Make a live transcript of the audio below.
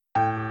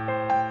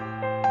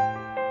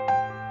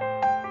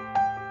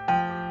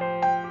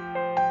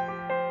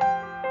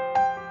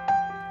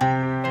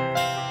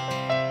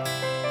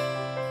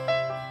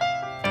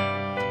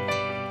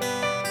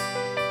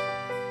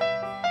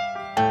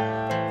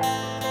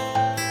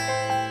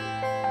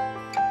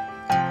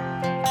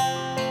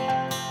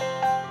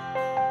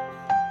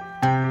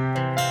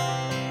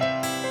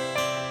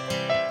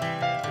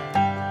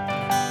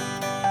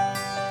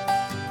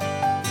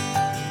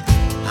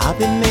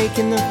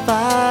making the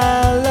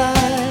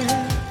firelight.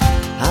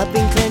 I've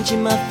been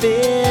clenching my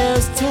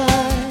fist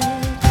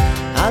tight.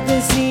 I've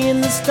been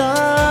seeing the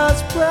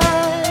stars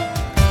bright,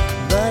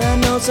 but I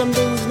know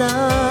something's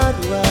not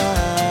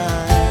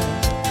right.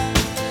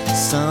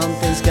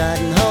 Something's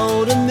gotten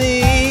hold of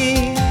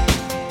me.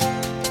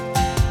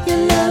 You're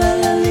la la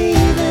la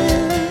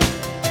leaving.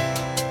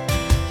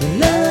 You're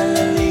la la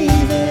la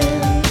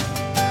leaving.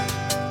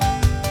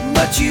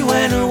 But you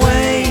went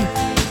away,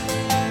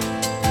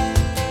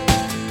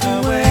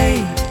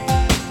 away,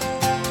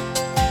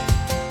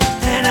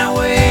 and I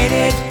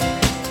waited,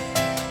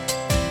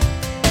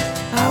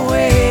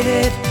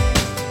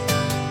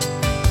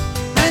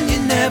 and you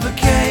never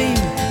came,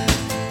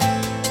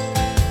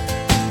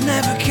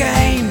 never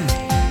came.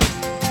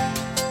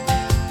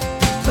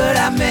 But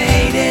I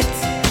made it,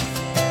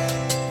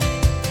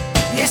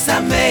 yes I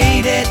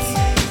made it.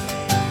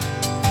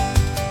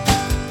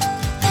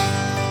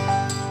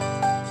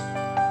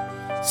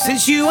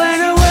 Since you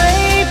went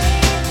away,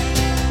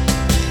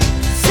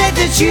 said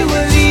that you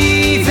were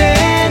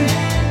leaving.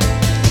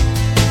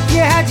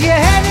 You had your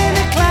head in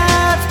the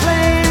clouds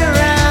playing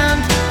around,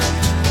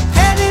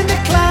 head in the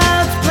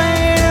clouds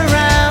playing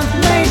around.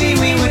 Maybe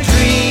we were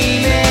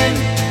dreaming,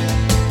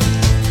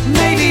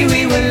 maybe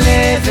we were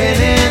living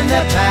in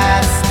the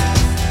past.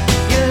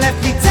 You left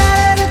me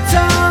dead at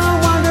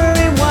dawn,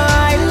 wondering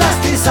why,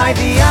 lost inside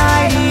the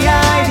eye, the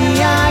eye, the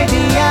eye,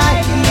 the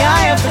eye, the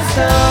eye of the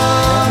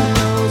storm.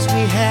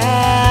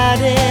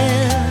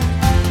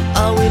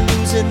 Are we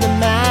losing the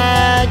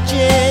magic?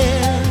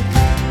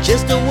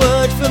 Just a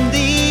word from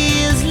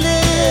these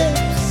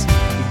lips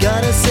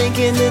got us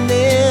sinking in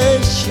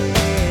this ship.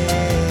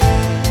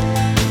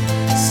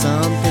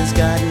 Something's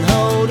gotten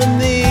hold of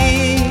me.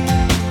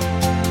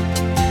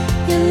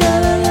 You're la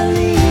la la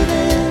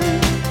leaving.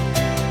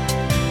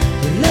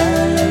 You're la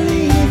la la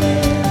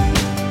leaving.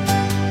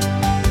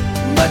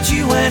 But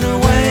you went away.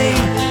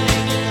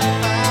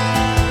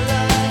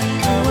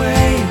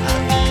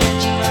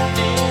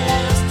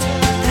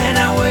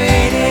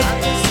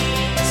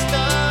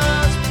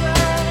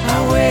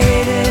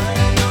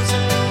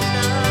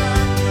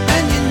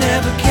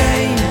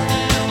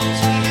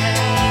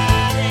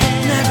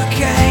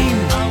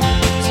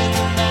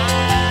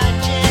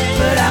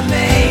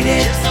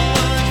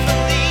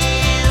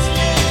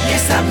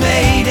 I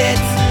made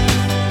it.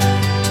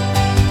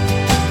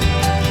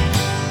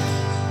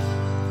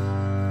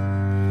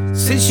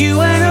 Since you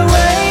went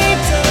away,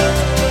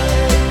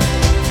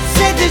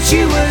 said that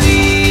you were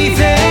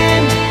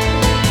leaving.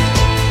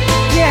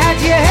 You had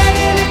your head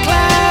in the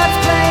clouds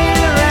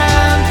playing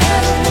around,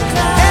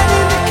 head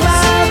in the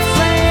clouds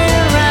playing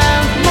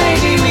around.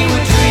 Maybe we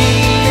were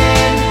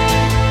dreaming,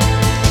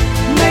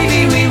 maybe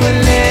we were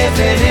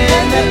living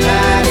in the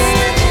past.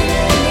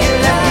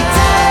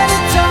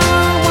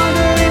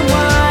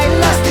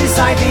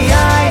 The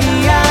eye,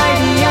 the eye,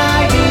 the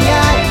eye, the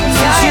eye.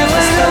 Since you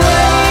went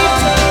away,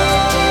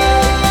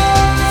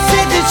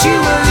 said that you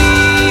were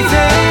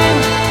leaving.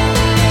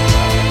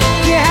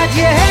 You had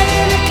your head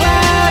in the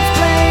clouds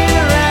playing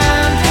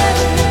around,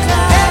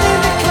 head in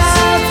the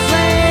clouds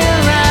playing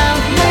around.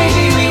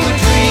 Maybe we were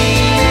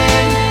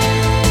dreaming,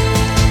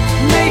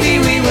 maybe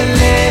we were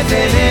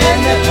living in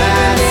the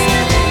past.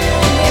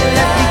 You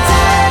left me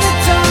dead at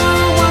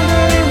dawn,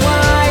 wondering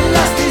why,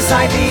 lost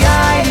inside the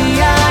eye, the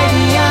eye,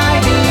 the eye,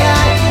 the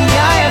eye, the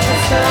eye of the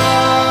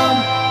storm.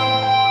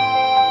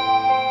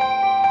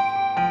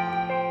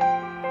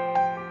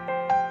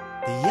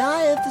 The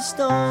eye of the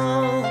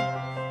storm.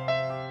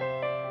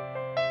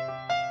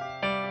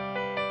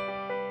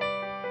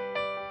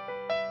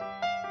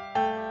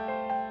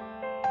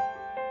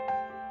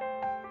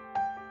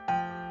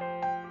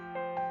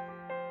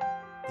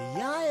 The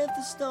eye of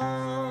the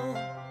storm.